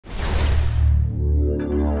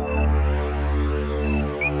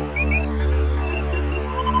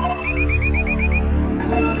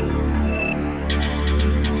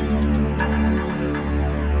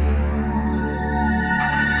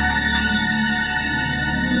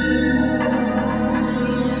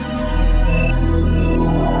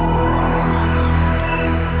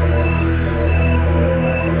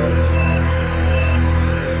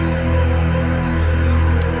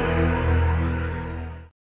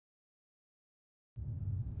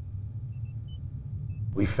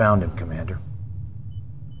We found him, Commander.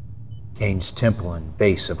 Kane's temple and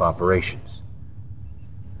base of operations.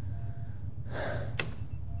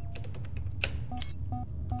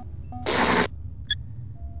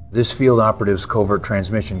 This field operative's covert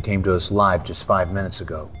transmission came to us live just 5 minutes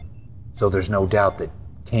ago, so there's no doubt that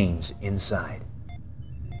Kane's inside.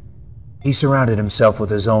 He surrounded himself with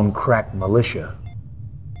his own crack militia.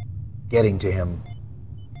 Getting to him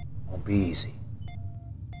won't be easy.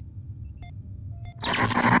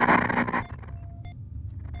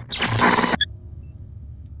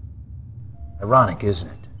 Ironic, isn't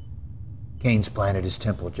it? Kane's planted his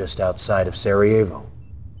temple just outside of Sarajevo.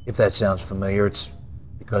 If that sounds familiar, it's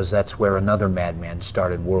because that's where another madman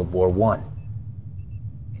started World War I.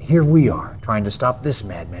 And here we are, trying to stop this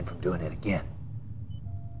madman from doing it again.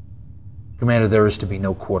 Commander, there is to be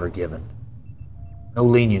no quarter given. No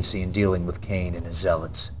leniency in dealing with Kane and his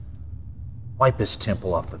zealots. Wipe his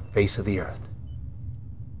temple off the face of the earth.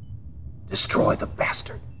 Destroy the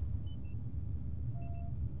bastard.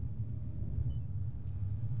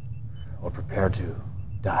 Or prepare to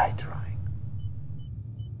die trying.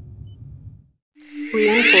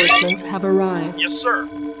 Reinforcements have arrived. Yes, sir.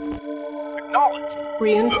 Acknowledged.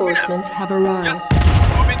 Reinforcements have arrived. Yes.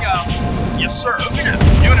 Moving out. Yes, sir. Moving out.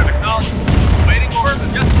 Unit acknowledged. Waiting order.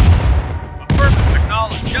 Yes. Affirmative.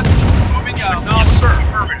 Acknowledged. Yes. Moving out. Yes, sir.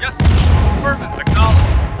 Affirmative. Yes. Affirmative.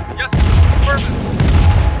 Acknowledged. Yes. Affirmative.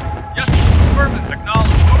 Yes. Affirmative.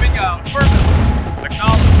 Acknowledged. Moving out. Affirmative.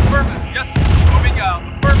 Acknowledged. Affirmative. Yes. Moving out.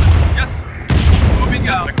 Affirmative. Yes. Moving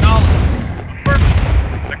out. Acknowledged.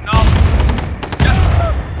 Affirmative. Acknowledged.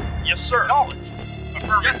 Yes, sir. Acknowledged.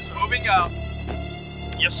 Affirmative. Yes, moving out.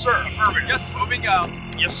 Yes, sir. Affirmative. Yes, moving out.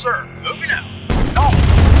 Yes, sir. Moving out. Acknowledged.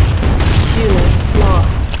 Unit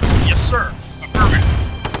lost. Yes, sir. Affirmative.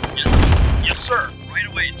 Yes. Yes, sir. Right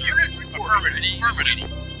away, sir. Unit report. Affirmative. Affirmative.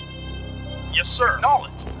 Yes, sir.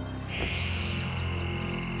 Acknowledged.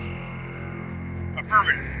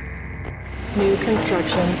 Affirmative. New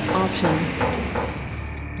construction options.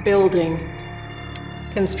 Building.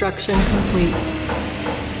 Construction complete.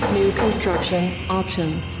 New construction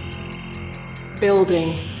options.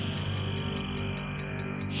 Building.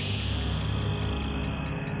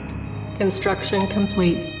 Construction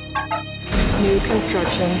complete. New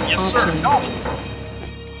construction Yes, options. sir.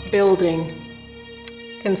 Building.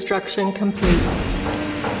 Construction complete.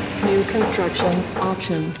 New construction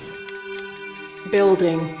options.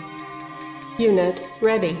 Building. Unit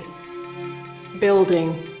ready.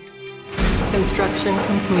 Building. Construction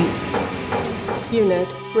complete.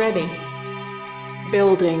 Unit ready.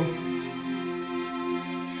 Building.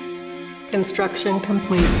 Construction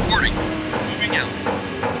complete. Reporting. Moving out.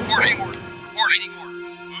 Reporting order. Reporting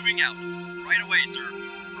orders. Moving out. Right away, sir.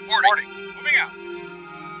 Reporting. Moving out.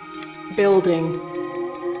 Building.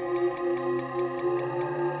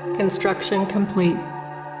 Construction complete.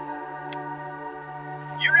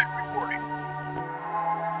 Unit reporting.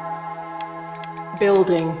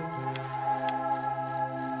 Building.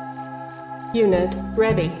 Unit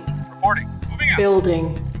ready. Reporting. Moving out.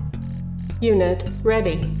 Building. Unit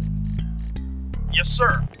ready. Yes,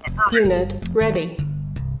 sir. Affirmative. Unit ready.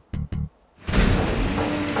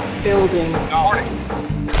 Building. Reporting.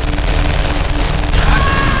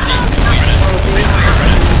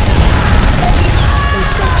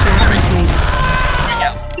 Construction complete. Moving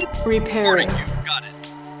out. Repairing. Reporting. You got it.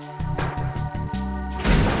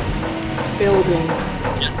 Building.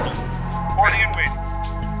 Yes, sir. Reporting and waiting.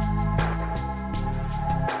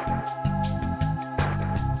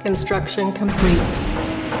 Construction complete.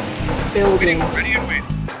 Building. Ready and waiting.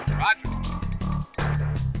 Roger.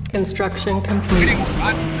 Construction complete. Waiting.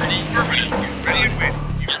 Roger. Ready. Affirmative. Ready and waiting.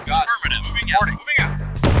 You got it. Affirmative. Moving out. Moving out.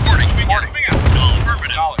 Reporting. Moving out. Moving out.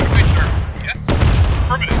 Affirmative. Knowledge. Away, sir. Yes.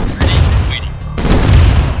 Affirmative. Ready. Waiting.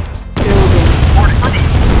 Building. Reporting.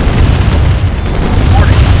 Affirmative.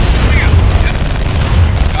 Reporting. Moving out. Yes.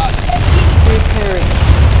 Got it. Repairing.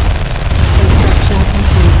 Construction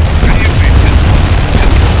complete. Ready and waiting. Yes.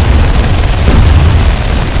 Yes.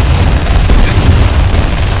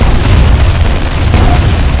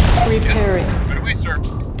 Repairing. Right away, sir.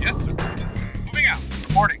 Yes, sir. Moving out.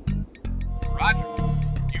 Reporting. Roger.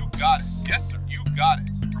 You got it. Yes, sir. You got it.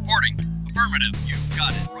 Reporting. Affirmative. You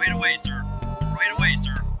got it. Right away, sir. Right away,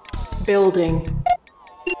 sir. Building.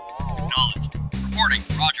 Acknowledged. Reporting.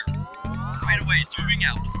 Roger. Right away, sir. Moving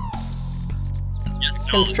out. Yes,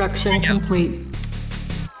 sir. Construction Moving out. complete.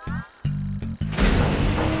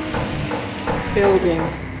 Building.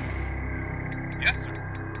 Yes, sir.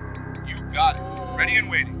 You got it. Ready and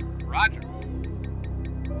waiting. Roger.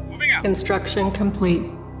 Moving out. Construction complete.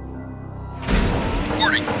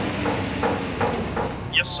 Reporting.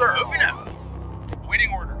 Yes, sir. Moving out. Waiting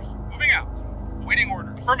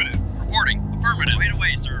Affirmative. Reporting. Affirmative. Right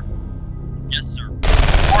away, sir. Yes, sir.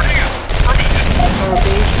 Reporting out. Affirmative. Our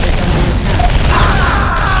base is under attack.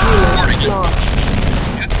 Unit lost.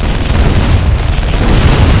 Yes, sir.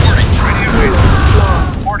 Reporting. Ready and waiting. Unit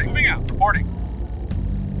lost. Reporting. Moving out. Reporting.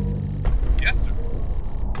 Yes, sir.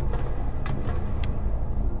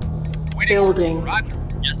 Waiting. Building. Roger.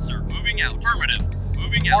 Yes, sir. Moving out. Affirmative.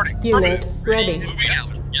 Moving out. Reporting. Unit ready. Moving out.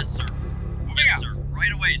 Yes, sir. Moving out. Sir.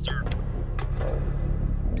 Right away, sir.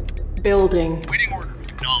 Building. Waiting order.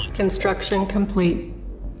 Acknowledge. Construction complete.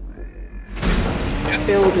 Yes, sir.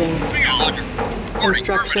 Building. Moving out. Roger. Reporting.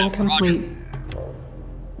 Construction Affirmative. complete.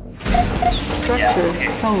 Structure okay.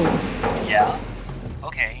 sold. Yeah?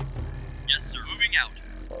 Okay. Yes, sir. Moving out.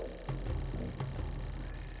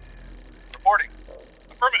 Reporting.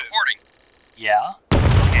 Affirmative. Reporting. Yeah?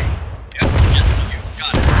 Okay. Yes, yes, sir. You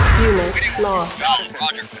got it. Unit Waiting order. lost. Got it.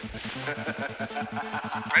 Roger.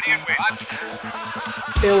 Ready and waiting. Roger.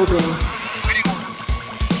 Building. Waiting order.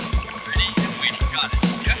 Ready and waiting. Got it.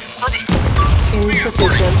 Yes, affirmative.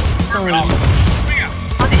 Insufficient funds. Moving out.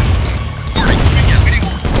 Affirmative. Reporting. Moving out. Waiting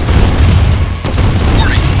order.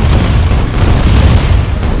 Reporting.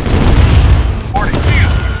 Reporting. Moving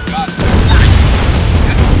out. Got it. Reporting.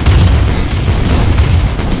 Yes,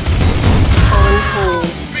 On hold.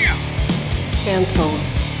 moving out. Cancel.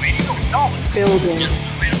 Waiting order. Acknowledge. Building. Yes, sir.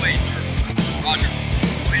 Right away, sir. Roger.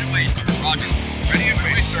 Right away, sir. Roger. Ready and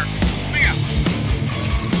waiting, sir. Moving out.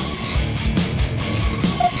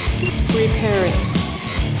 Repairing.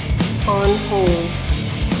 On hold.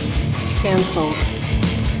 Cancelled.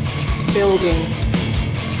 Building.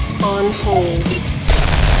 On hold.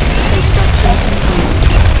 Construction complete.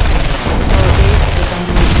 Our base is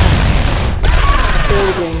under attack.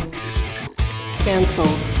 Building.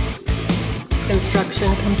 Cancelled. Construction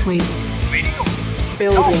complete. Waiting order.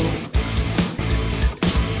 Building.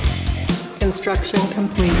 Construction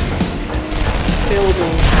complete.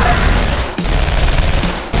 Building.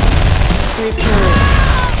 Repairing.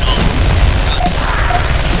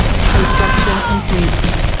 Construction complete.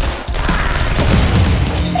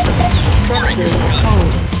 Structure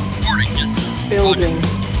sold. Reporting. Yes, sir. Building.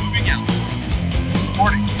 Moving out.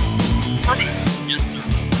 Reporting. Affirmative. Yes, sir.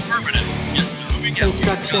 Affirmative. Yes, sir. Moving out.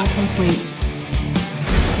 Construction Got it. complete.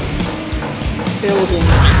 Building.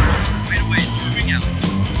 Yes, sir. Right away, sir. Moving out.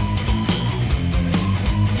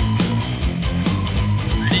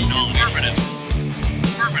 Ready? No. Affirmative.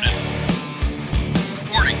 Affirmative.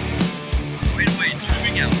 Reporting. Right away, sir.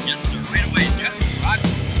 Moving out. Yes, sir. Right away, sir. Yes, sir. Roger.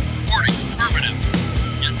 Reporting. Affirmative.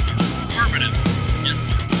 Yes, sir. Affirmative. Yes,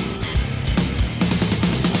 sir.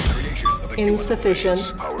 Insufficient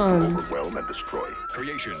funds. Overwhelm and destroy.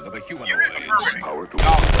 Creation of a Unit humanoid. affirmative. Power to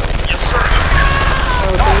Acknowledge. Yes, sir.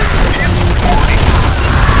 Our base is under attack.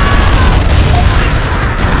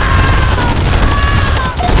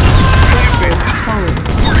 Structure sold.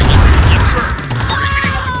 Reporting. Yes, sir. Reporting.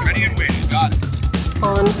 Waiting order. Ready and waiting. Got it.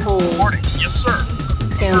 On hold. Reporting. Yes, sir.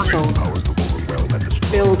 Cancelled. powers to overwhelm and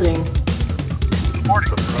destroy. Building.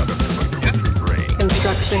 Reporting. Product of a Yes, sir. brain.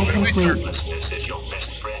 Construction Wait, sir. complete.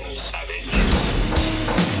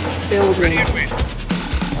 Ready Building. and waiting.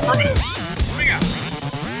 Affirmative. Moving out.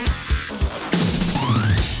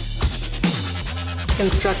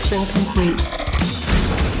 Construction complete.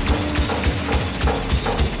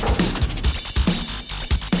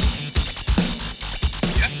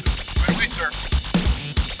 Yes, sir. Right away, sir.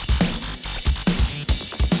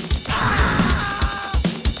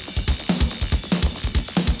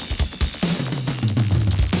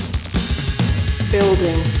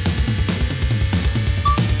 Building.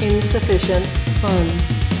 Insufficient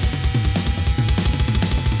funds.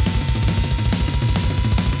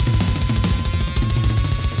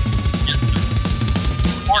 Yes, sir.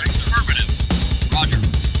 Reporting. Affirmative. Roger.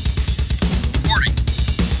 Reporting.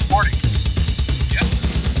 Reporting. Yes,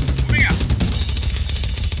 sir. Moving out.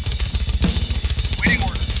 Waiting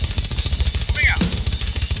order. Moving out.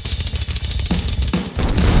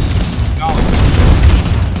 Acknowledge.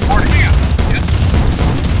 Reporting out. Yes, sir.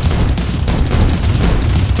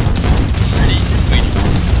 Ready. Waiting.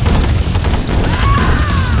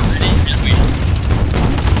 Ready. Yes, waiting.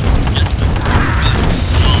 Yes, sir. Good.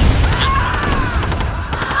 Yes, sir.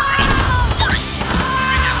 Reporting.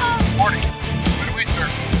 Moving out. Reporting. Right away, sir.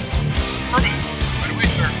 Affirmative. Right away,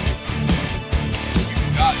 sir.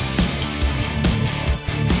 Got it.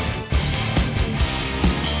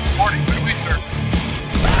 Reporting. Right away, sir.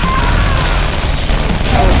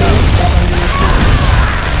 Our base is under attack.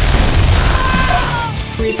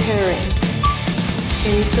 Repairing.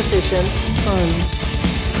 Insufficient funds.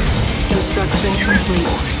 Construction complete.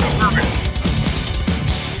 Affirmative.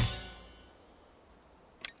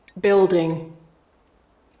 Building.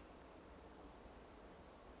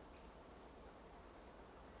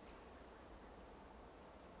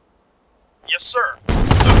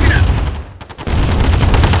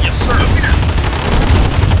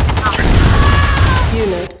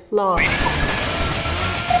 lost.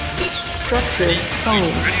 Structure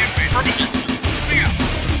sold. Ready and wait. Affirmative. Moving out.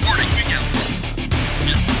 Warning, moving out.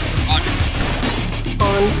 Yes, sir. Roger.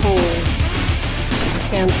 On hold.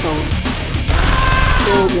 Cancel.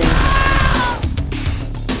 Building.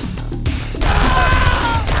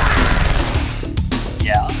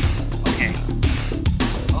 Yeah. Okay.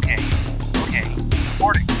 Okay. Okay.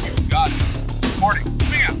 Reporting. You got it. Reporting.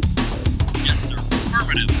 Moving out. Yes, sir.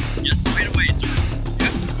 Affirmative. Yes, right away, sir.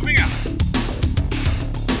 Yes, sir. Moving out.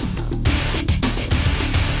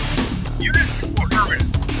 Unit report. Affirmative.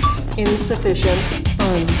 Insufficient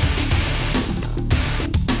funds.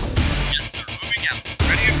 Yes, sir. Moving out.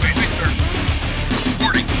 Ready and wait, sir.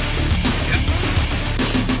 Reporting. Yes, sir.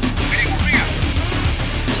 Waiting. Moving out.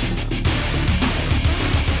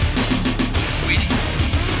 Waiting.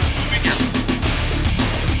 Moving out.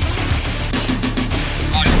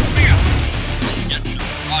 Roger. Moving out. Yes, sir.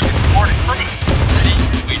 Roger. Reporting. Affirmative. Ready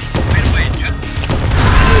and waiting. Right away. Yes.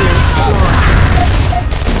 Unit lost.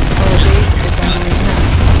 Our base is under attack.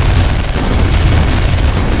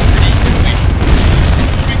 Ready and waiting.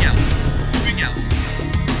 Moving out. Moving out.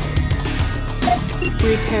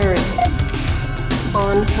 Repairing.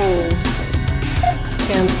 On hold.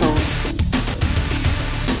 Cancel.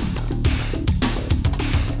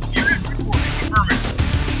 Unit reporting. Affirmative.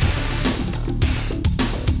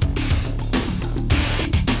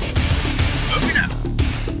 Moving out.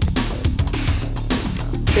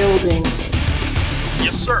 Building.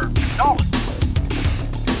 Yes, sir. Acknowledged.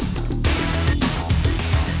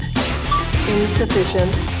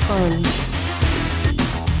 Insufficient funds.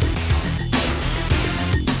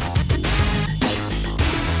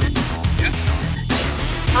 Yes, sir.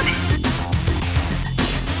 Affirmative.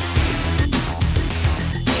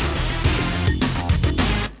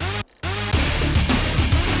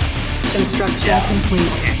 Construction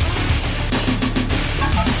complete.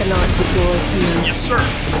 Cannot deploy here. Yes, sir.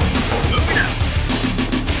 Moving out.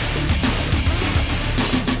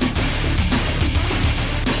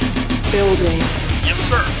 Building. Yes,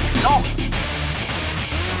 sir. Acknowledged.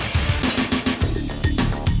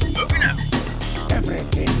 Moving out.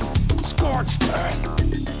 Everything scorched earth.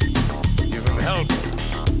 Give him help.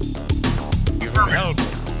 Give him help.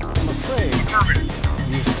 I'm afraid Affirmative.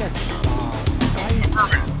 the effects are quite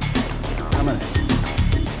Affirmative. permanent.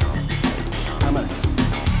 Permanent.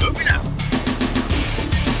 Moving out.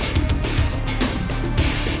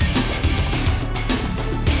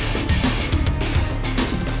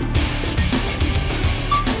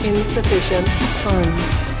 Insufficient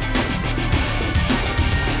funds.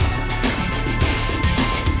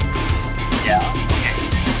 Yeah. Okay.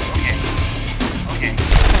 Okay. Okay.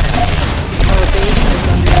 Our base is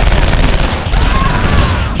under attack.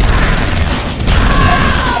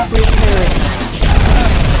 Repairing.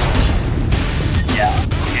 Yeah.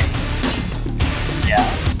 Okay. Yeah.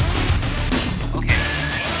 Okay.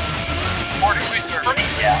 Reporting, please, sir.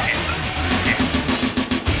 Yeah. Okay.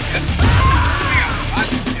 Yes, sir. Moving out.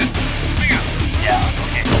 Roger. Yes, sir. Moving out. Yeah.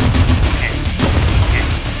 Okay. Okay. Okay.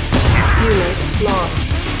 Unit lost.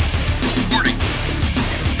 Reporting.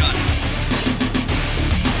 Got it.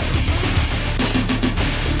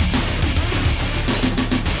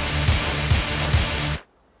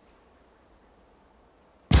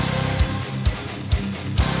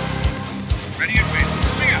 Ready and waiting.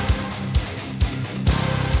 Moving out.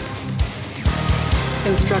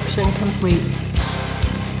 Construction complete.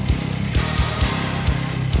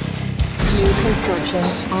 New construction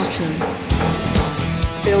options.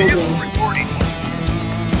 Vehicle Building. reporting.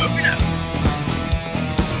 Moving out.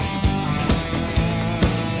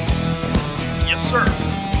 Yes, sir.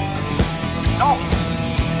 Acknowledged.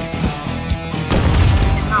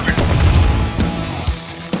 Affirmative.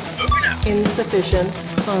 Moving out. Insufficient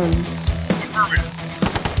funds. Affirmative.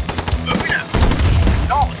 Moving out.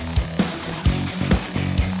 Acknowledged.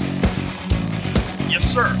 Yes,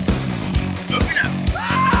 sir. Moving out.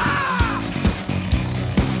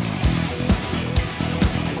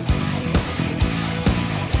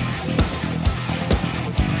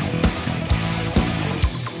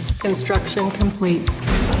 Construction complete.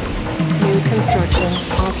 New construction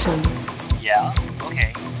options. Yeah.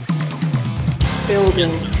 Okay.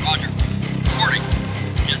 Building. Yes, sir. Roger. Reporting.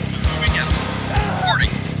 Yes, sir. Moving out.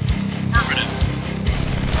 Reporting. Affirmative.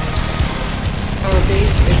 Our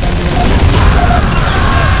base is under attack.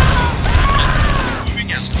 Moving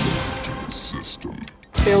out. System.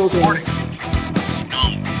 Building. Reporting.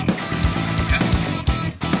 Acknowledged. Yes, sir.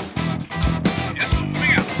 Yes, sir.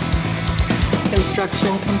 Moving out.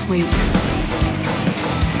 Construction complete.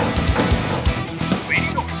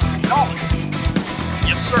 Waiting order. Acknowledged.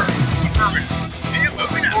 Yes, sir. Affirmative. Vehicle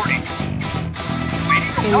moving out. Reporting.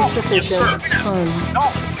 Waiting Insufficient funds.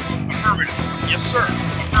 Knowledge. Affirmative. Yes, sir.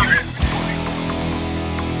 Affirmative.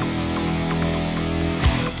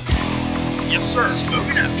 Yes, sir.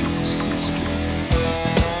 Moving out.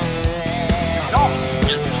 Knowledge.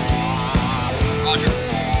 Yes, sir. Roger.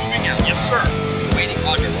 Moving out. Yes, sir. Waiting.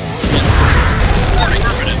 Roger. Yes, sir. Reporting.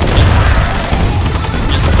 Affirmative.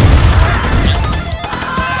 Yes, sir. Yes, sir.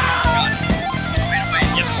 Got it. Right away.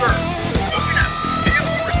 Yes, sir. Moving out.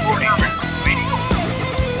 Vehicle reporting. Waiting.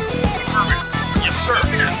 Affirmative. Yes, sir.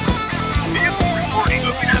 Moving out. Vehicle reporting.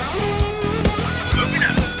 Moving out. Moving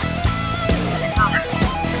out. Affirmative.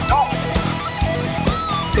 Knowledge.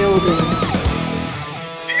 Building.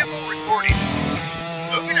 Vehicle reporting.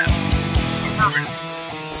 Moving out. Affirmative.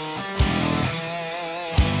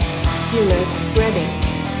 Unit ready.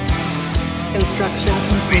 Construction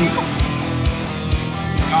complete.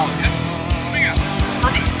 Knowledge. Yes. Moving out.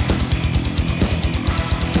 Affirmative.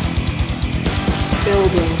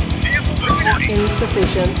 Building. Vehicle reporting.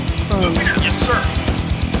 Insufficient Moving funds. out. Yes, sir.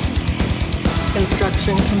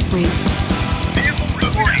 Construction complete. Vehicle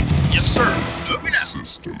reporting. Yes, sir. Moving out.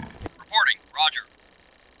 System. Reporting. Roger.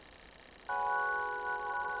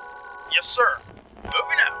 Yes, sir.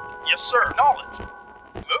 Moving out. Yes, sir. Knowledge.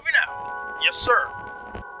 Moving out. Yes, sir.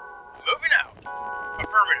 Moving out.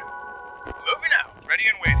 Affirmative. Moving out. Ready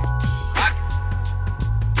and waiting. Roger.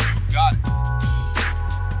 Got it.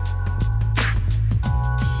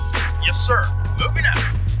 Yes, sir. Moving out.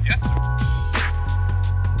 Yes, sir.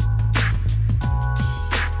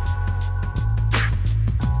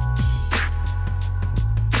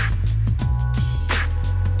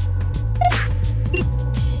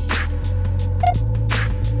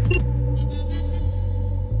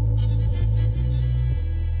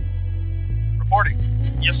 Reporting.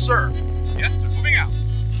 Yes, sir. Yes, sir. Moving out.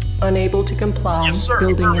 Unable to comply. Yes, sir.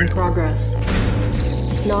 Building in Affirmative. progress.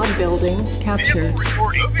 Not building. Captured. Vehicle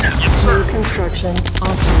reporting. Moving out. Yes, New sir. construction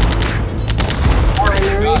options. Reporting.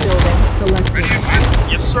 Primary Got it. building Ready selected. and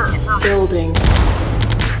waiting. Yes, sir. Affirmative. Building.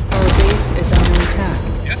 Our base is under attack.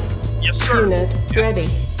 Yes. Yes, sir. Unit Yes. ready.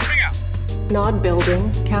 Moving out. Not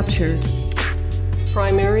building captured.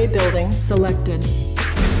 Primary building selected.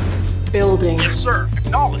 Building. Yes, sir.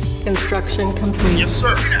 Acknowledged. Construction complete. Yes, sir.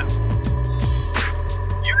 Moving out.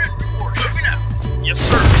 Unit report. Moving out. Yes,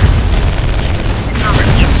 sir.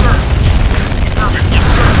 Affirmative. Yes, sir. Affirmative. Yes,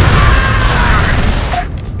 sir.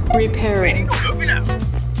 Affirmative. Repairing. Moving out.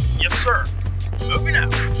 Yes, sir. Moving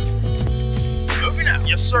out. Moving out.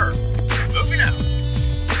 Yes, sir. Moving out.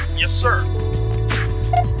 Yes, sir.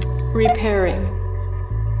 Repairing.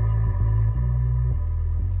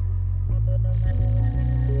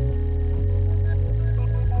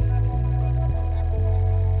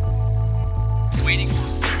 Waiting.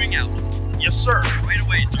 Moving out. Yes, sir. Right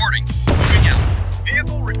away. Sorting. Moving out.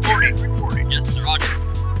 Vehicle reporting. Reporting. Yes, sir. Roger.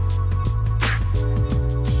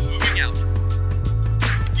 Moving out.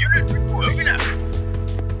 Unit report. Moving out.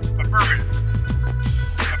 Affirmative.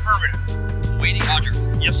 Affirmative. Waiting. Roger.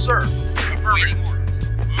 Yes, sir. Affirmative. Waiting orders.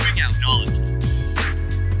 Moving out. Knowledge.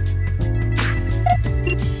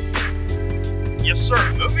 Yes, sir.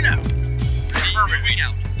 Moving out. Ready. Moving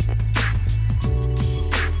out.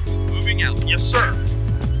 Moving out. Yes, sir.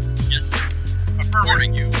 Yes, sir.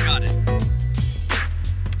 Affirmative. You. Got it.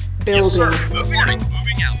 Building. Yes, sir. Reporting.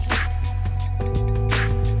 Moving out.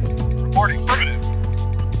 Reporting. Affirmative.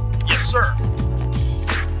 Yes, sir.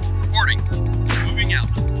 Reporting. Moving out.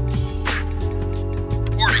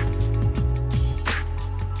 Reporting.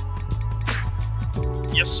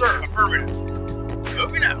 Yes, sir. Affirmative.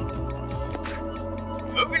 Moving out.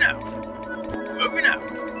 Moving out. Moving out.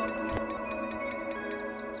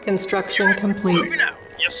 Construction complete. Moving out.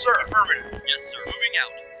 Yes, sir. Affirmative. Yes, sir. Moving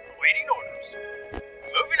out. Awaiting orders.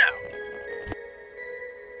 Moving out.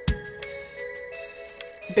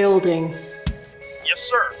 Building. Yes,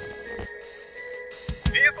 sir.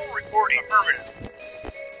 Vehicle reporting. Affirmative.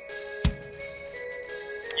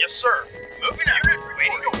 Yes, sir. Moving out. Unit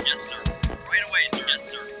reporting. Yes, sir. Right away, sir. Yes,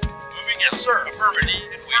 sir. Moving out. Yes, sir. Affirmative.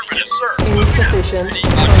 Affirmative. Yes, sir. Insufficient Moving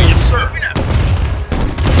out. Ready. Yes, sir. Moving out.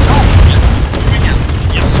 No. Yes, sir. Moving out.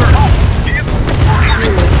 Yes, sir. No. Vehicle reporting.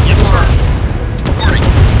 Unit Yes, sir. lost. Reporting.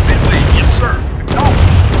 Right away. Yes, sir. No.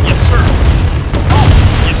 Yes, sir. No.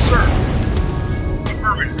 Yes, sir.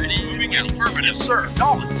 Affirmative. Ready. Moving out. Affirmative. Yes, sir.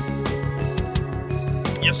 Knowledge.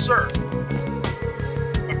 Yes, sir.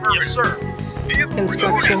 Affirmative. Yes, sir. Vehicle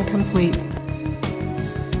Construction reporting. complete.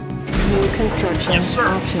 New construction Yes, sir.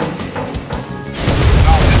 options.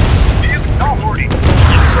 Vehicle reporting.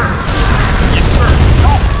 Yes, sir. Yes, sir.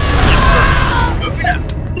 No. Yes, sir. Moving out.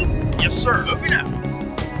 Yes, sir. Moving out.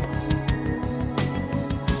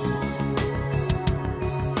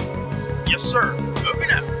 Yes, sir.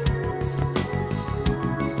 Moving out.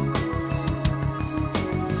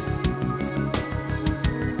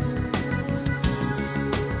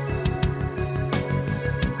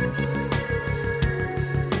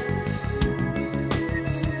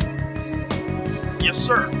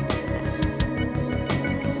 sir.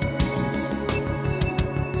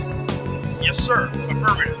 Yes, sir.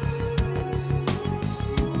 Affirmative.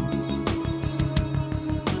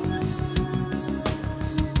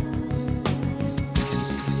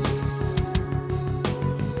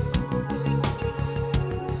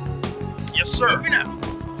 Yes, sir. Moving out.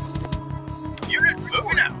 Unit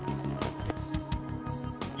moving out.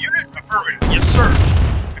 Unit affirmative. Yes, sir.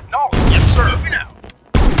 Acknowledge. Yes, sir. Moving out.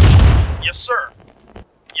 Yes, sir.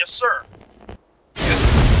 Yes, sir. Yes,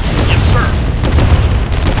 yes, sir.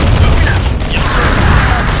 Moving out. Yes, sir.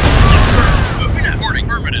 Yes, sir. Moving out. Reporting.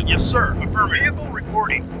 Affirmative. Yes, sir. Affirmative. Vehicle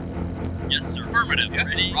reporting. Yes, sir. Affirmative. Yes,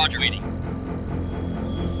 ready. Roger. Waiting.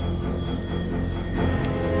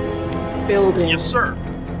 Building. Yes, sir.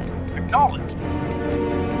 Acknowledged.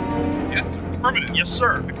 Yes, sir. Affirmative. Yes,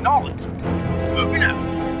 sir. Acknowledged. Moving out.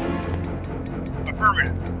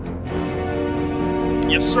 Affirmative.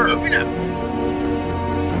 Yes, sir. Moving out.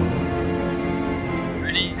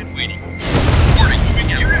 Ready and waiting. Reporting.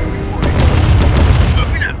 Moving out. Unit reporting.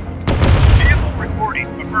 Moving out. Vehicle reporting.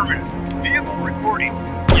 Affirmative. Vehicle reporting.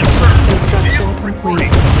 Yes, sir. Construction Vehicle complete.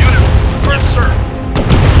 reporting. Unit. Yes, sir.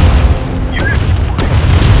 Unit reporting.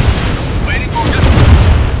 Waiting for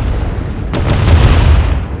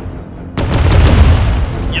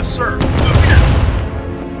yes, sir. Moving out.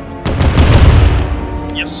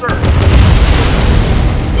 Yes, sir.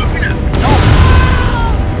 Moving out. No.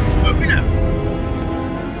 Moving out.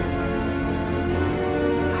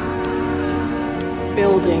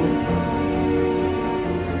 Building.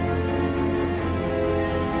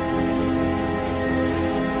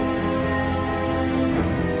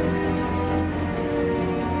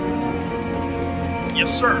 Yes,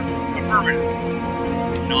 sir. Affirmative.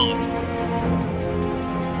 Acknowledged.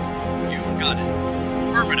 You got it.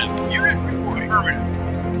 Affirmative. Unit reporting. Affirmative.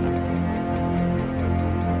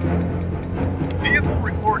 Vehicle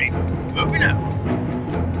reporting. Moving out.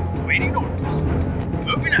 Waiting orders.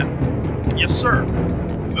 Moving out. Yes, sir.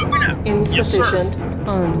 Moving out. Insufficient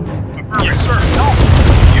funds. Affirmative. Yes, sir. No.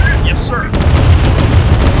 Unit. Yes, sir.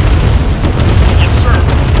 Yes, sir.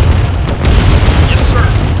 Yes, sir.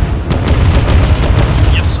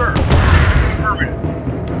 Yes, sir. Affirmative.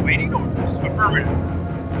 Waiting orders. Affirmative.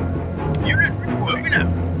 Unit report. Moving out.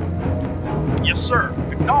 Yes, sir.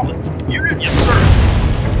 Acknowledged. Unit. Yes, sir.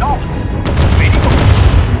 Acknowledged. Waiting orders.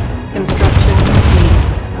 Construction complete.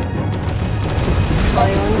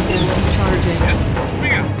 Ion cannon charging. Yes.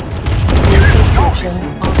 Moving out. New Unit construction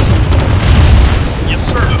acknowledged. options. Yes,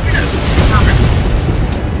 sir. Moving out. Affirmative.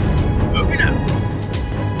 Moving out.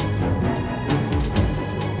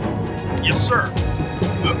 Yes, sir.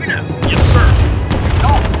 Moving out. Yes, sir.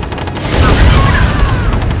 Acknowledged. Affirmative. Moving out.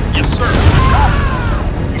 Yes, sir. Acknowledged.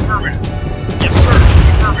 Affirmative. Yes, sir.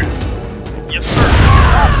 Affirmative. Yes, sir.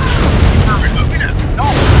 Acknowledged. Affirmative. Moving out.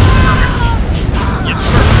 Acknowledged. Affirmative. Yes,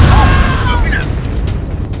 sir. Acknowledged. Moving out.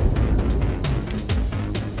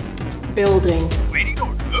 Building. Waiting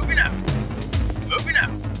order. Moving out. Moving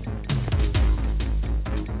out.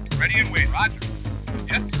 Ready and wait. Roger.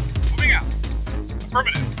 Yes. Moving out.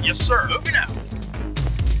 Affirmative. Yes, sir. Moving out.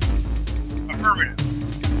 Affirmative.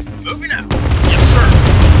 Moving out. Yes, sir.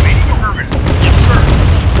 Waiting. Affirmative. Yes, sir.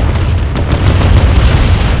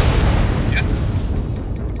 Yes.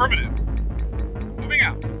 Affirmative. Moving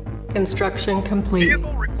out. Construction complete.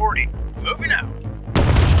 Vehicle reporting. Moving out.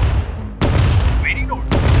 Waiting order.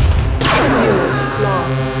 Unit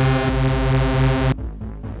lost.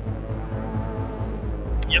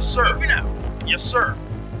 Yes, sir. Moving out. Yes, sir.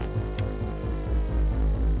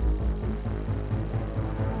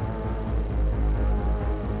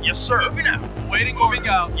 Yes, sir. Moving out. Waiting. Moving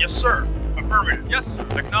out. Yes, sir. Affirmative. Yes, sir.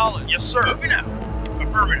 Acknowledge. Yes, sir. Moving out.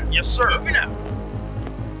 Affirmative. Yes, sir. Moving out.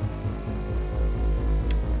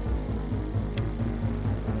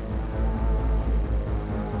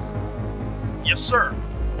 Yes, sir.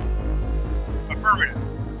 Affirmative.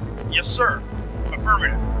 Yes, sir.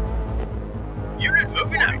 Affirmative. Unit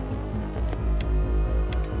moving out.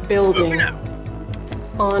 Building. Moving out.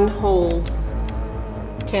 On hold.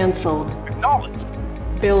 Cancelled. Acknowledged.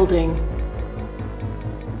 Building.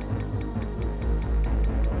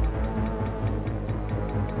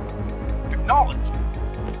 Acknowledged.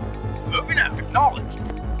 Moving out. Acknowledged.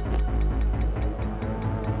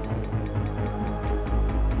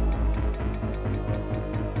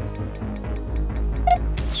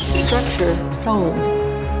 Structure sold.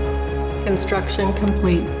 Construction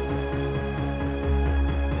complete.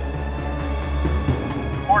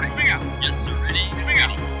 Reporting. Moving out. Yes, sir. Ready. Moving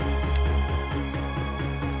out.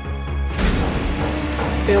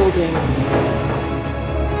 Building.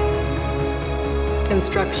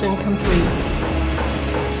 Construction complete.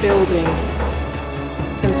 Building.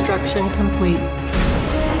 Construction complete.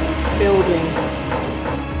 Building.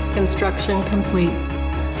 Construction complete.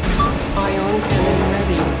 Ion cannon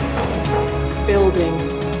ready. Building.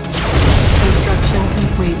 Construction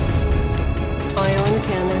complete. Ion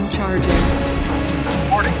cannon charging.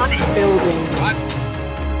 Reporting for me. Building. What?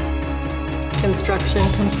 Construction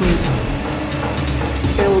complete.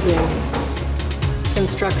 Building.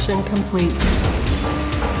 Construction complete.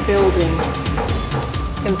 Building.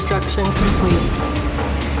 Construction complete.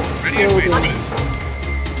 Ready and waiting. Building.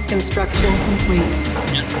 Construction complete.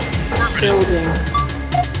 Yes. Affirmative. Building.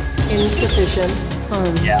 Insufficient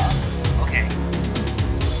funds. Yeah. Okay.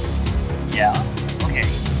 Yeah. Okay.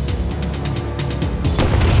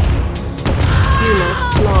 Unit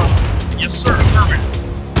lost. Yes, sir. Affirmative.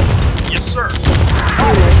 Yes, sir.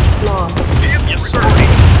 Unit lost. Yes, sir.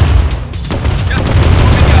 Yes.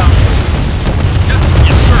 Moving out. Yes.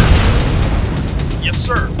 Yes, sir. Yes,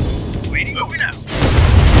 sir. Waiting. Moving out.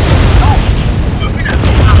 No. Moving out.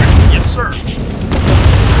 Affirmative. Yes, sir.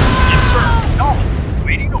 Yes, sir. No.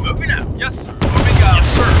 Waiting. Moving out. Yes. Moving out. Yes,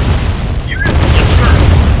 sir. Unit. Yes, sir.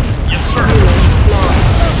 Yes, sir. Unit lost.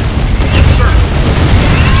 Yes, sir.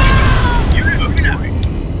 Unit moving out.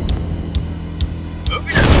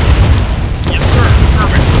 Moving out. Yes, sir.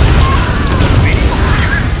 Perfect. Waiting.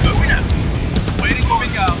 Unit moving out. Waiting.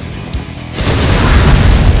 Moving out.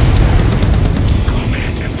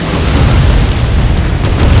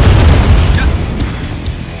 Yes.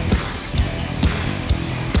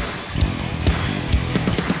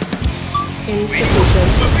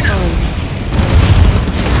 Insufficient funds.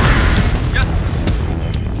 Yes.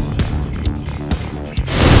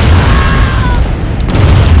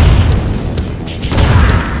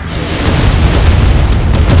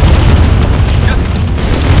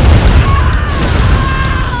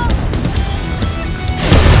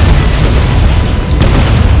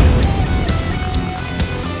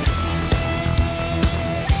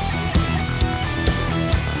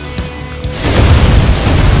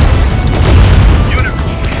 Unit.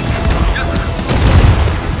 Yes, sir.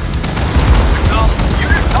 Acknowledge.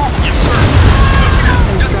 Unit. No. Yes, sir. Moving out.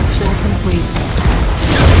 Yes. Construction complete.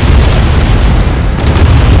 Yes.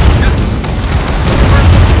 Yes.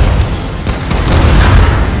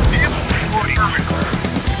 Vehicle reporting. Perfect.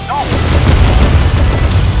 No.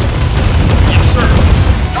 Yes, sir.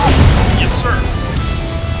 No. Yes, sir.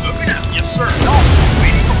 Moving out. Yes, sir. No.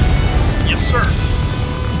 Waiting. Yes, sir.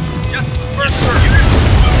 Yes. Yes, sir. Unit.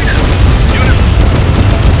 Moving out. Unit.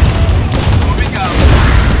 Moving out.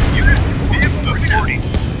 Unit. Vehicle reporting.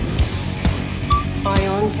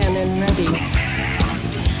 Ion cannon ready.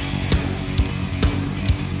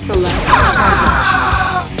 Select target.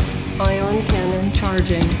 Ion cannon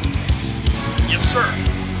charging. Yes, sir.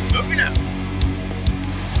 Moving out.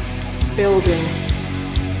 Building.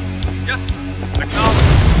 Yes.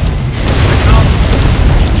 Acknowledge. Acknowledge.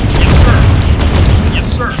 Yes, sir. Yes,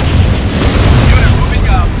 sir. Unit moving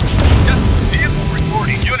out. Yes. Vehicle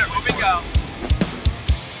reporting. Unit moving out.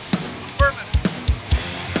 Affirmative.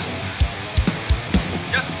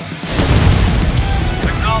 Yes.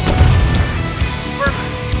 Acknowledge.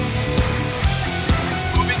 Affirmative.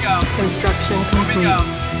 Moving out. Construction Moving complete. out.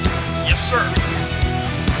 Yes, sir.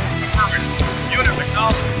 Affirmative. Unit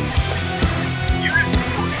acknowledged. Unit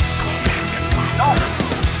reporting. No.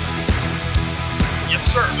 Yes,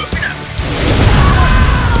 sir. Moving out.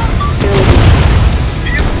 Building.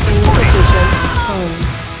 Vehicle reporting. Insufficient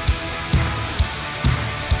funds.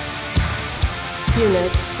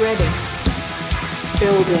 Unit ready.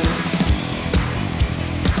 Building.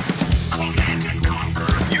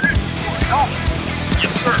 Unit reporting. No.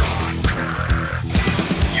 Yes, sir.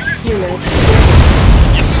 Unit. Unit ready.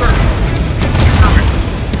 Yes, sir. Affirmative.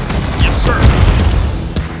 Yes, sir.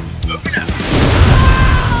 Moving out.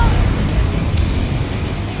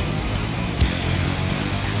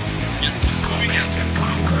 Yes. Moving out.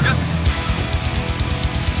 Yes.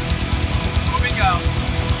 Moving out.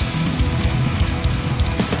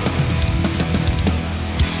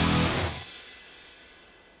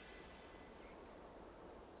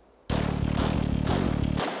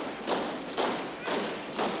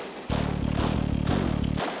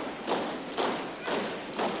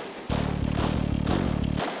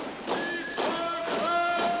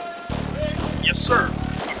 Yes, sir.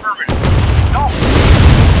 Affirmative. No.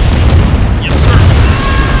 Yes, sir.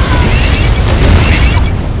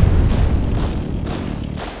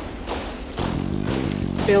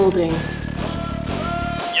 Building.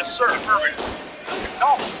 Yes, sir. Affirmative.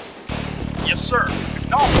 No. Yes, sir.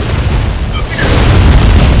 No. Moving out.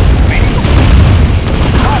 Waiting.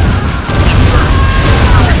 No. Yes, sir.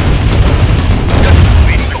 Affirmative. Yes.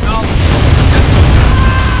 Waiting. Acknowledged. Yes.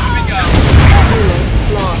 Moving out. Unit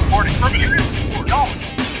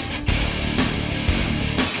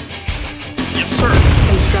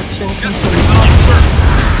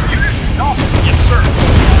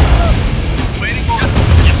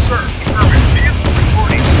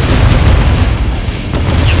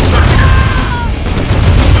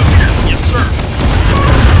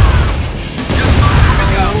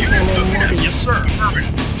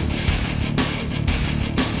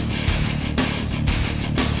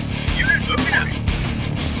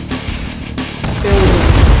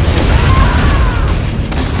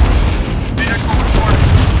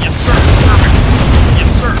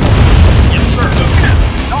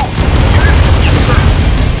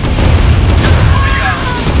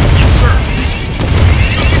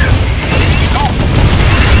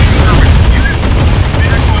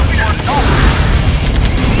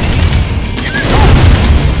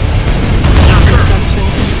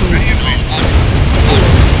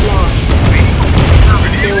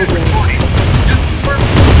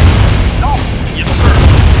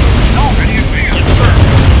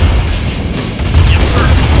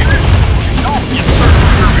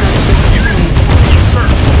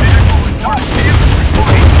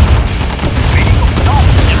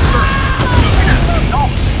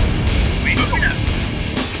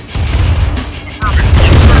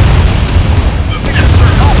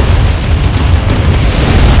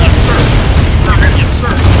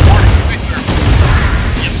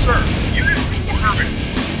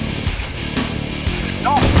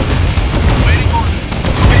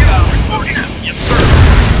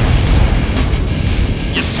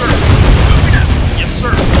Yes, sir. Moving out. Yes,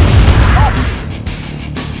 sir.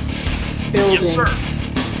 Building. Yes, sir.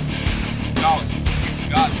 Acknowledged.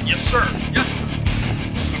 Got it. Yes, sir. Yes, sir.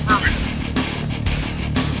 Affirmative.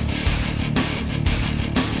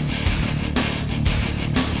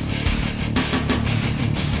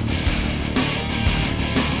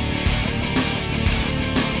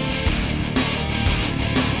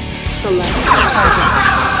 Select target.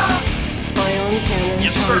 Ion cannon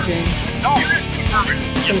Yes, sir. charging. Unit affirmative.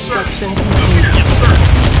 Yes, sir. Construction complete. Yes, sir.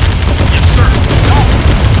 Yes, sir.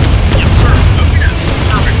 Yes, sir. Moving out.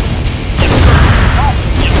 Affirmative. Yes, sir.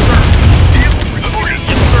 Yes, sir. Vehicle reporting.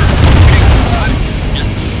 Yes, sir. Yes,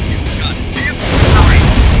 got it. Vehicle reporting.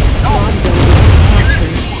 Mod building Unit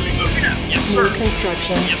captured. reporting. Moving out. Yes, New sir.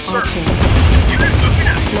 construction Yes, sir. option. Unit moving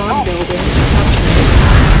out. Mod building captured.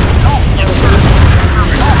 Yes, sir.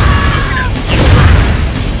 Affirmative. Moving out. Yes, sir.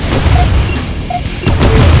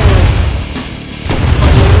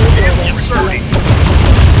 Primary building Yes, sir. selected.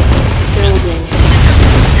 Building.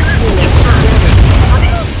 Yes, sir.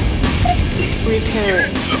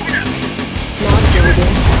 Repairing. Moving out. Mod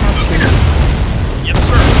building captured. Yes,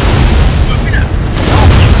 sir. Moving out.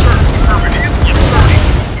 Yes, sir. Affirmative. Yes, sir.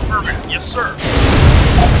 Affirmative. Yes, sir.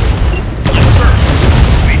 Yes, sir.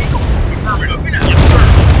 Waiting. Affirmative. Moving out. Yes, sir.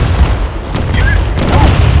 Unit.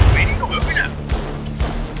 Waiting. Moving out.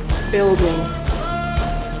 Building.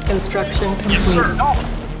 Construction Yes, complete. sir.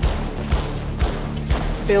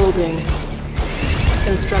 Building.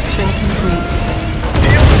 Construction complete.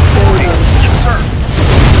 Building. Yes, sir.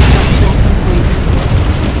 Construction complete.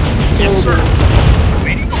 Yes, sir. Building.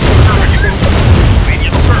 Waiting. Construction complete. Wait,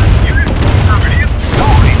 yes, sir. Unit. Affirmative.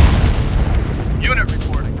 Calling. Unit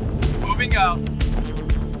reporting. Moving out.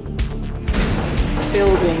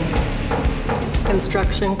 Building.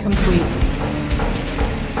 Construction complete.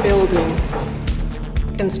 Building.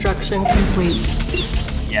 Construction complete.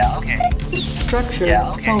 Yeah, okay. Structure Yeah,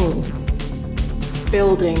 okay. sold.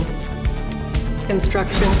 Building.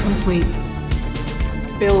 Construction complete.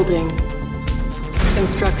 Building.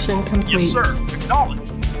 Construction complete. Yes, sir.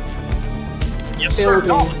 Acknowledged. Yes, sir.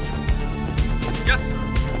 Building. Acknowledged. Yes, sir.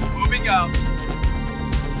 Moving out.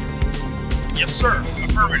 Yes, sir.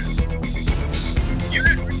 Affirmative.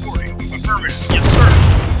 Unit reporting. Affirmative. Yes, sir.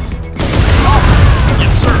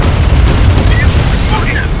 Yes, sir. Vehicle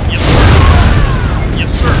reporting. Yes, sir.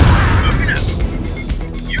 Yes, sir. Moving out.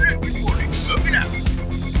 Unit reporting. Moving out.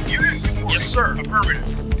 Unit reporting. Yes, sir. Affirmative.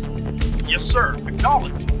 Yes, sir.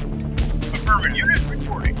 Acknowledged. Affirmative. Unit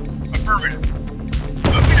reporting. Affirmative.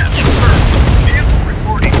 Moving out. Yes, sir. Vehicle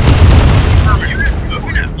reporting. Affirmative. Unit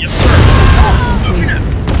moving out. Yes, sir. Moving out.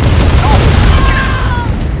 Moving out.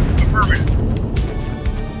 Affirmative.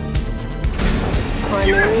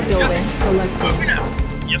 Primary building selected. Moving out.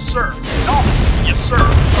 Yes, sir. Yes, sir.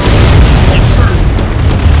 Yes, sir.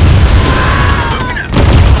 Moving out.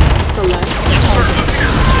 Select Yes, sir. target. Moving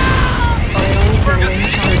out. Ion cannon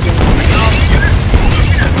charging. Unit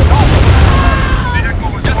moving out.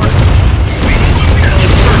 Vehicle reporting. Moving out.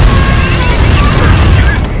 Yes, sir. Yes, sir.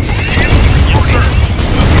 Unit. Yes, sir.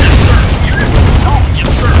 Yes, sir. Unit.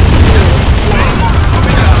 Yes, sir.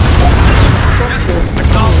 Moving out. Structure Unit.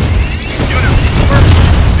 sold.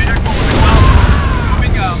 Vehicle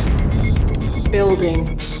moving out. Building.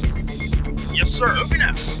 Yes, sir. Moving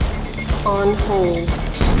out. On hold.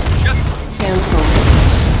 Yes, sir. Cancel.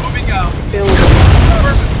 Moving out. Building.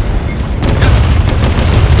 Perfect. Yes, sir.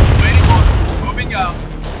 Waiting order. Moving out.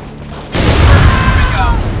 Moving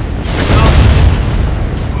out. Acknowledge.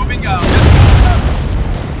 Moving out. Yes, sir.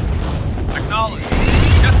 Acknowledge.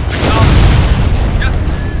 Yes, acknowledge. Yes,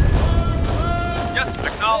 sir. Yes,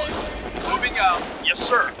 acknowledge. Moving out. Yes,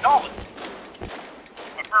 sir. Acknowledge.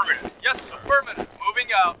 Affirmative. Yes, sir. Affirmative. Moving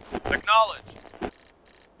out. Acknowledge.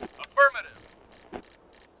 Affirmative.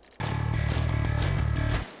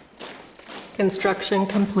 Construction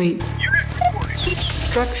complete. Unit reporting.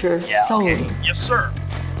 Structure Yeah, sold. okay. Yes, sir.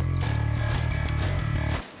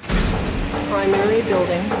 Primary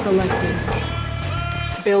building selected.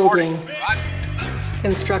 Building.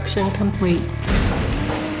 Construction complete.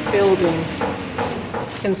 Building.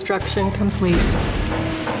 Construction complete.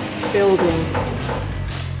 Building.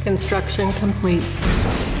 Construction complete.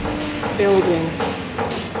 Building.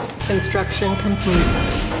 Construction complete.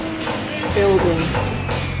 Building.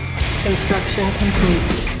 Construction complete.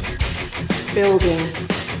 Building.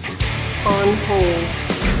 On hold.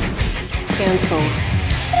 Cancel.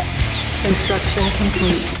 Construction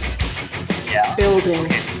complete. Yeah. Building.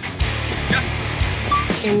 Okay. Yes,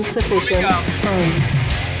 Insufficient Moving out. funds.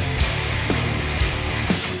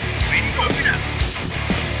 waiting. Moving out.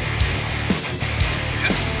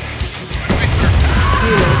 Yes. Right away, sir.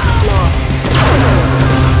 Unit lost.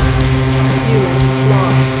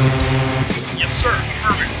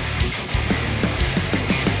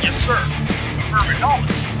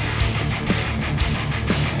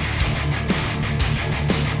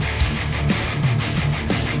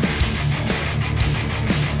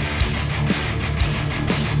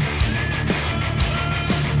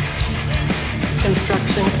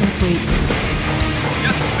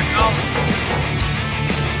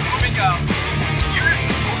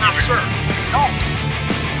 sir. No.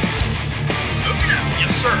 Moving out.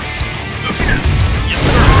 Yes, sir. Moving out. Yes,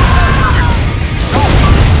 sir. Affirmative. No.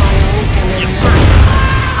 Ion cannon Yes, sir. ready.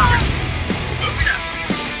 Affirmative. Moving out.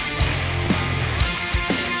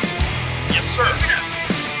 Yes, sir. Moving out.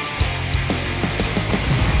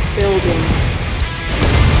 Building.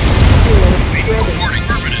 Unit Vehicle ready. reporting.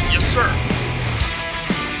 Affirmative. Yes, sir.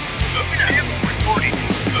 Moving out. Vehicle reporting.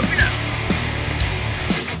 Moving out.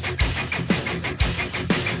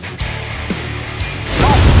 No.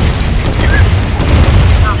 Unit.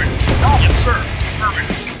 Affirmative. No. Yes, sir.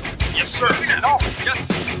 Affirmative. Yes, sir. No. Yes.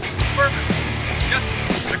 Affirmative. Yes.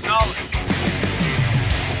 Acknowledge.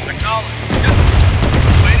 Acknowledge. Yes.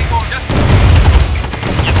 Waiting order. Yes.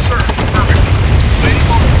 Yes, sir. Affirmative. Waiting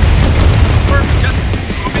order. Affirmative. Yes.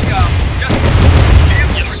 Moving out. Yes.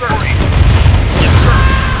 Yes, sir. Yes, sir.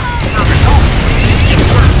 Affirmative. No. Yes,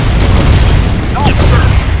 sir. No. Yes, sir.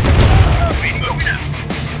 Waiting. Moving out.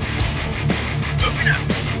 Moving out.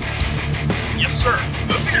 Yes, sir.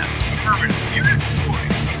 Moving out. Affirmative. Unit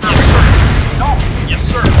reporting. Yes, sir. No. Yes,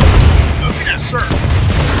 sir. Moving out. Yes, sir.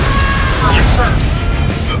 Yes, sir.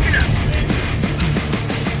 Moving out.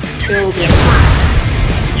 Building. Yes, sir.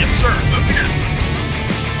 Yes, sir. Moving out.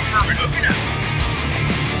 Affirmative. Moving out.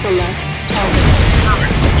 Select target.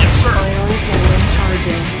 Affirmative. Yes, sir. Ion cannon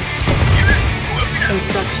charging. Unit moving out.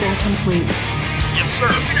 Construction complete. Yes, sir.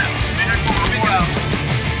 Moving out. Vehicle moving out.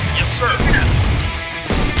 Yes, sir. Moving out.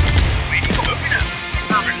 Vehicle moving out.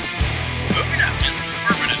 Affirmative. Moving out. Yes,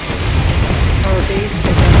 affirmative. Our base is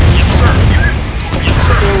under Yes, sir. attack. Unit. Yes,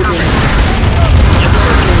 sir. Building. Affirmative. Yes,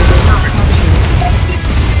 sir. Affirmative. Captured.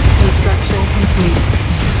 Construction complete.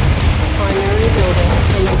 Primary building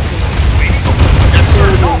selected. Vehicle. Yes, sir.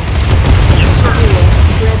 No. Yes, sir. Unit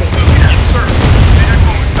ready. Moving out. Yes, sir.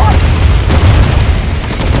 Vehicle no.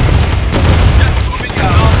 Yes, moving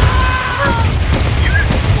out. Affirmative. Unit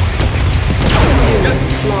reporting. Unit Yes.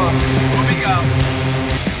 lost. Moving out.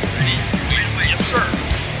 Ready. Wait away. Yes, sir.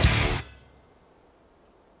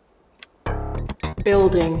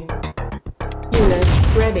 Building. Unit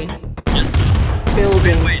ready. Yes, sir. Wait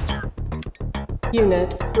Building. away, sir.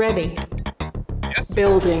 Unit ready. Yes, sir.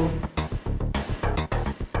 Building.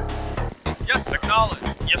 Yes, acknowledge.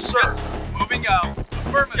 Yes, sir. Yes, sir. Moving out.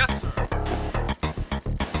 Affirmative. Yes, sir.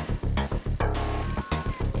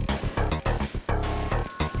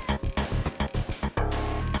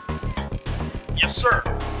 Yes, sir.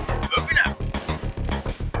 Moving out.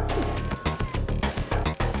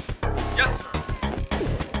 Yes, sir.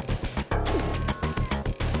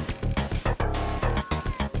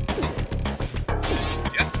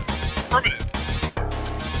 Yes, sir. Affirmative.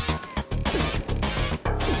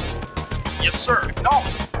 Yes, sir.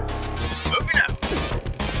 Acknowledge. Moving out.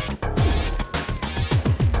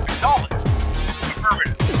 Acknowledge.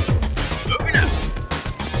 Affirmative. Moving out.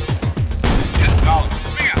 Yes, acknowledge.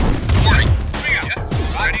 Moving out. Warning. Moving out. Yes,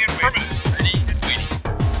 ready and affirmative. Ready and waiting.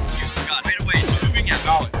 You got right away, sir. Moving out.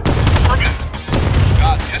 Acknowledge. Affirmative.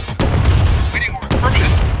 Got it. Yes, sir. Waiting order.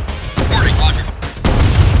 Affirmative. Warning. Roger.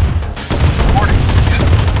 Warning. Yes,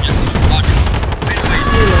 sir. Yes, sir. Roger. Right away,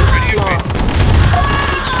 sir. Ready Unit and waiting. lost.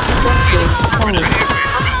 Structure sold.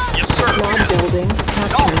 Yes, sir. Mod building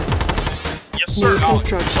captured. Yes, New sir.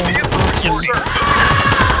 construction Yes, option. sir.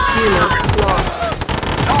 Unit lost.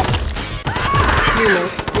 Unit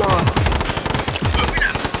lost. Moving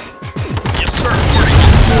out. Yes, sir. Warning.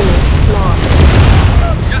 Unit lost.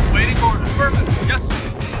 Yes, waiting order. Affirmative. Yes, sir.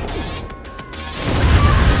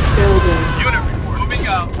 Building. Unit report. Moving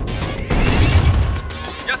out.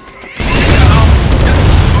 Yes, sir. Moving out. Yes,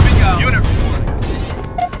 sir. Moving out. Unit reporting.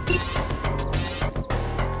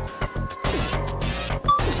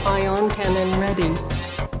 Ion cannon ready.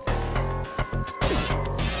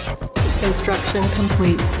 Construction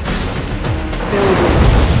complete. Building.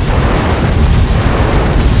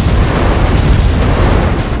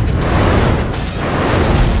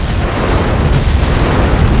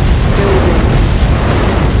 Building.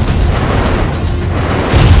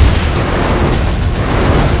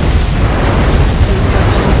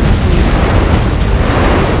 Construction complete.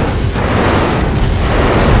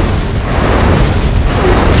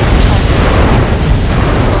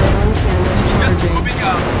 Ion cannon Yes, charging. moving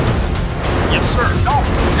out. Yes, sir. No.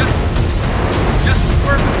 Yes. Yes,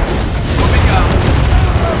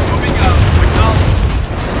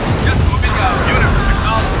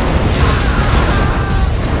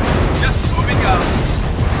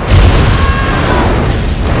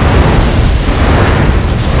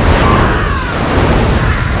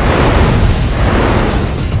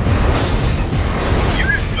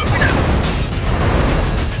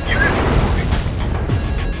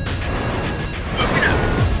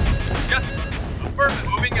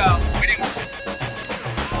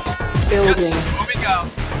 Building. Yes, moving out.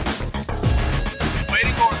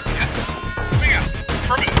 Waiting order. Yes. Moving out.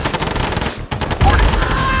 Affirmative. Reporting.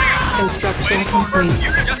 Moving out. Construction Waiting order. complete.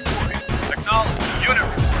 Yes, reporting. Acknowledge. Unit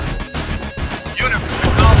report. Unit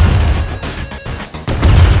acknowledge.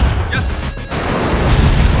 Yes.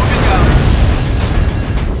 Moving out.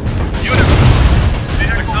 Unit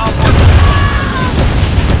acknowledge.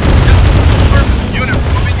 Yes. Affirmative. Unit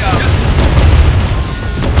moving out. Yes.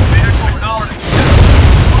 Vehicle acknowledge. Yes.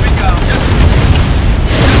 Moving out. Yes.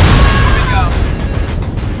 Moving out.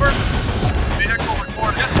 Affirmative. Vehicle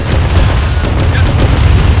report. Yes. Yes.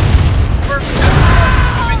 Affirmative. Yes.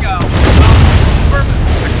 Moving out. Affirmative.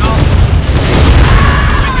 Acknowledge.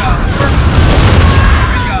 Moving out. Affirmative.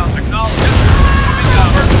 Moving out. Acknowledge. Yes. Moving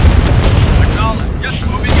out. Affirmative. Acknowledge. Yes.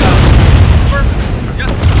 Moving out. Affirmative.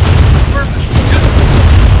 Yes. Affirmative. Yes.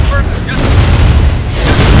 Affirmative. Yes. Yes.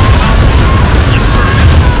 Yes, sir.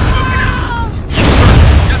 Yes. Moving out. Yes, sir.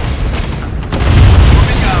 Yes.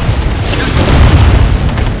 Moving out. Yes.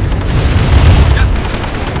 Yes.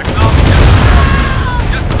 Acknowledge. Yes.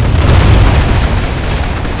 Yes.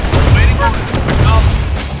 Waiting order. Acknowledge.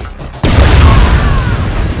 Moving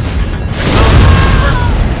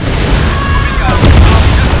out. Acknowledge.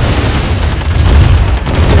 Yes.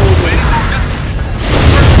 Waiting order. Yes.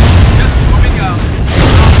 Yes. Moving out.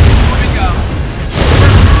 Moving out.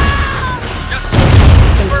 Yes.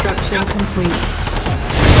 Construction complete.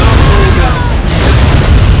 Moving out.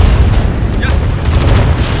 Yes.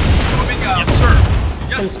 Moving out. Yes, sir.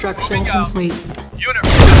 Yes. Construction Moving out. complete. Unit.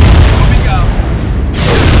 Yes. Moving out.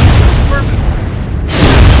 Affirmative.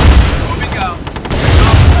 Moving out.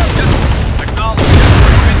 Acknowledge. Yes. Acknowledge. Yes.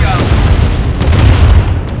 Moving out.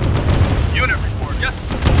 Unit report. Yes.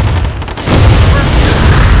 Affirmative. Yes.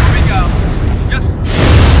 Moving out. Yes.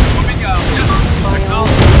 Moving out. Yes.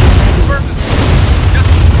 Acknowledge. Affirmative. Yes.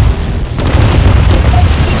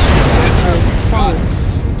 Solid.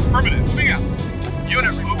 Affirmative. Moving out.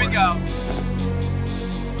 Unit moving out.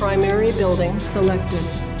 Primary building selected.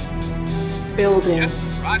 Building. Yes.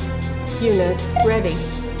 Roger. Unit ready.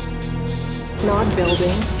 Not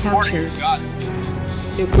building Reporting. captured. Got it.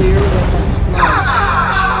 Nuclear weapon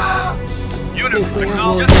launched. Unit Nuclear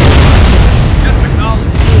acknowledge. war. Yes. Yes.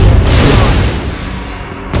 Acknowledge. Unit lost.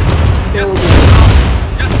 Yes. Building.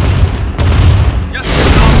 Yes. Yes.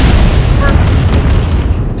 Acknowledge. Affirmative.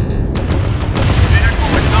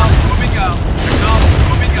 Vehicle acknowledge. Moving out. Acknowledge.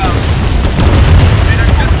 Moving out.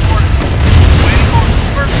 Vehicle yes. Order. Waiting order.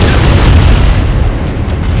 Affirmative. Yes.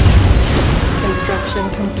 Construction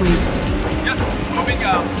complete. Yes. Moving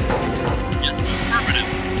out. Yes. Affirmative.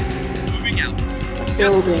 Moving out.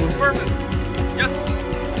 Building. Yes. Affirmative. Yes.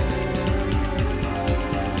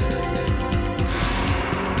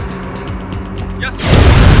 Yes.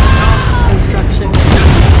 Acknowledge. Construction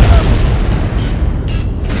Yes.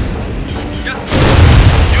 Yes.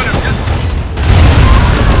 Unit, yes.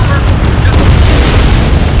 Affirmative. Yes.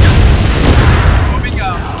 Yes. Moving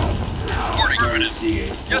out. Reporting unit.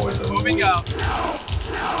 Yes, moving out.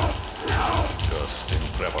 Just in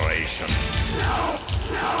preparation.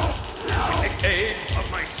 Take aid of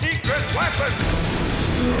my secret weapon!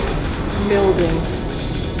 building.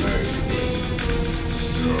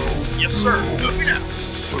 Yes, sir. Moving out.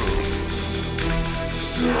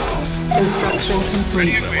 Construction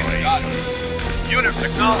Ready complete. and waiting. Got it. Unit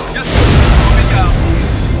acknowledged. Yes, sir. Moving out.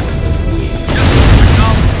 Yes, sir.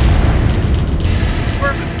 Acknowledged.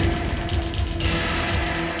 Affirmative.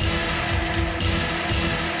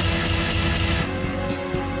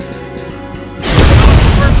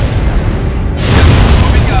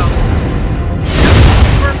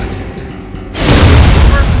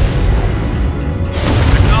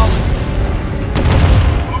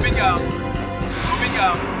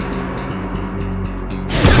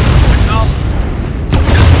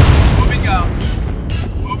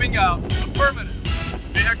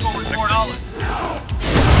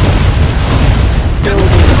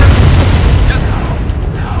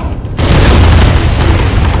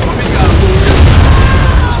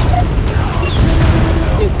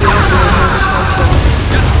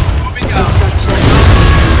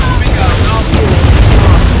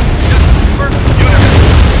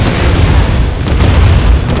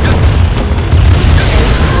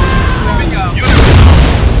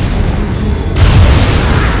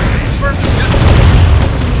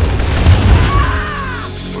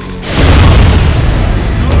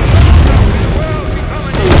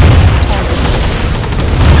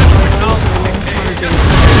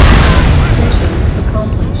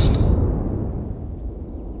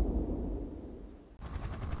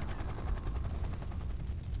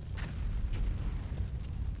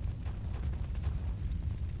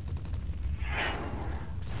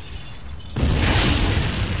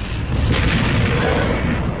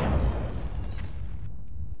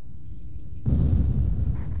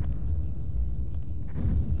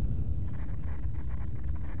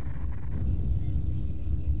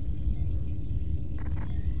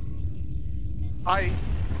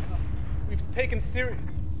 We've taken serious.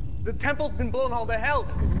 The temple's been blown all to hell.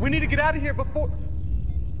 We need to get out of here before...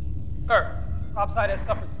 Sir, topside has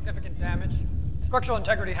suffered significant damage. Structural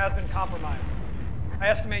integrity has been compromised. I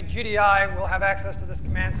estimate GDI will have access to this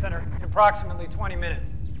command center in approximately 20 minutes.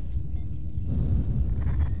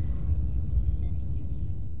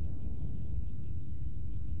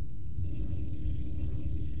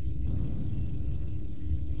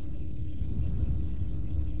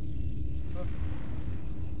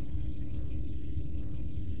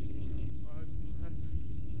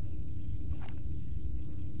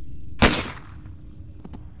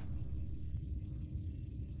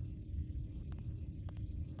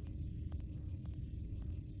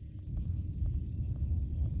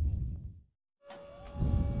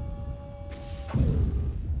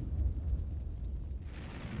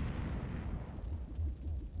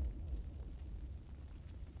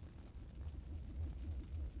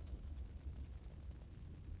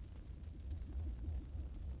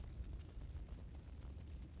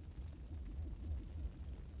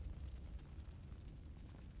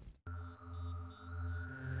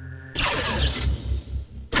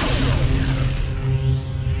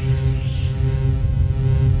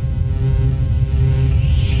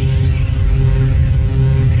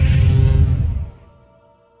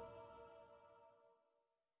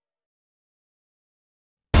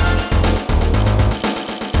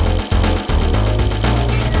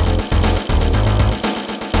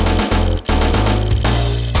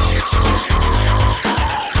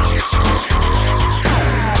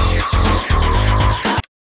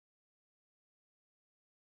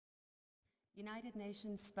 United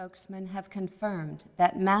Nations spokesmen have confirmed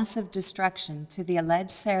that massive destruction to the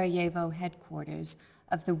alleged Sarajevo headquarters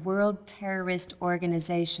of the world terrorist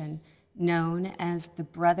organization known as the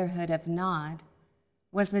Brotherhood of Nod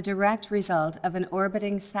was the direct result of an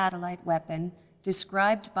orbiting satellite weapon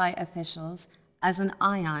described by officials as an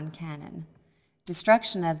ion cannon.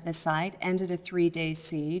 Destruction of the site ended a 3-day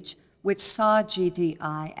siege, which saw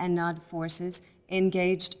GDI and Nod forces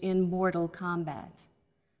engaged in mortal combat.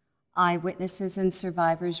 Eyewitnesses and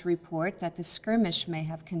survivors report that the skirmish may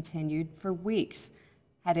have continued for weeks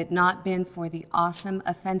had it not been for the awesome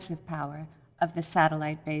offensive power of the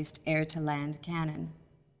satellite-based air-to-land cannon.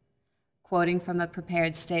 Quoting from a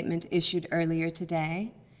prepared statement issued earlier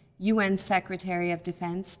today, UN Secretary of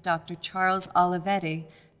Defense Dr. Charles Olivetti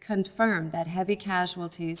confirmed that heavy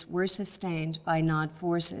casualties were sustained by Nod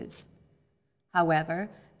forces. However,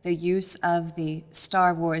 the use of the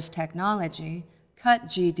Star Wars technology cut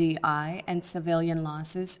GDI and civilian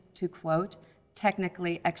losses to, quote,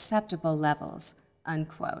 technically acceptable levels,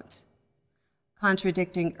 unquote.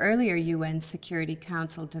 Contradicting earlier UN Security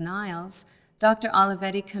Council denials, Dr.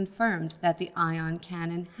 Olivetti confirmed that the ion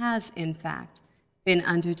cannon has, in fact, been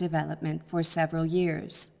under development for several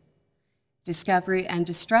years. Discovery and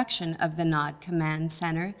destruction of the Nod Command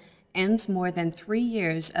Center ends more than 3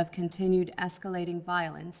 years of continued escalating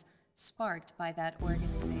violence sparked by that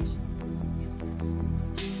organization's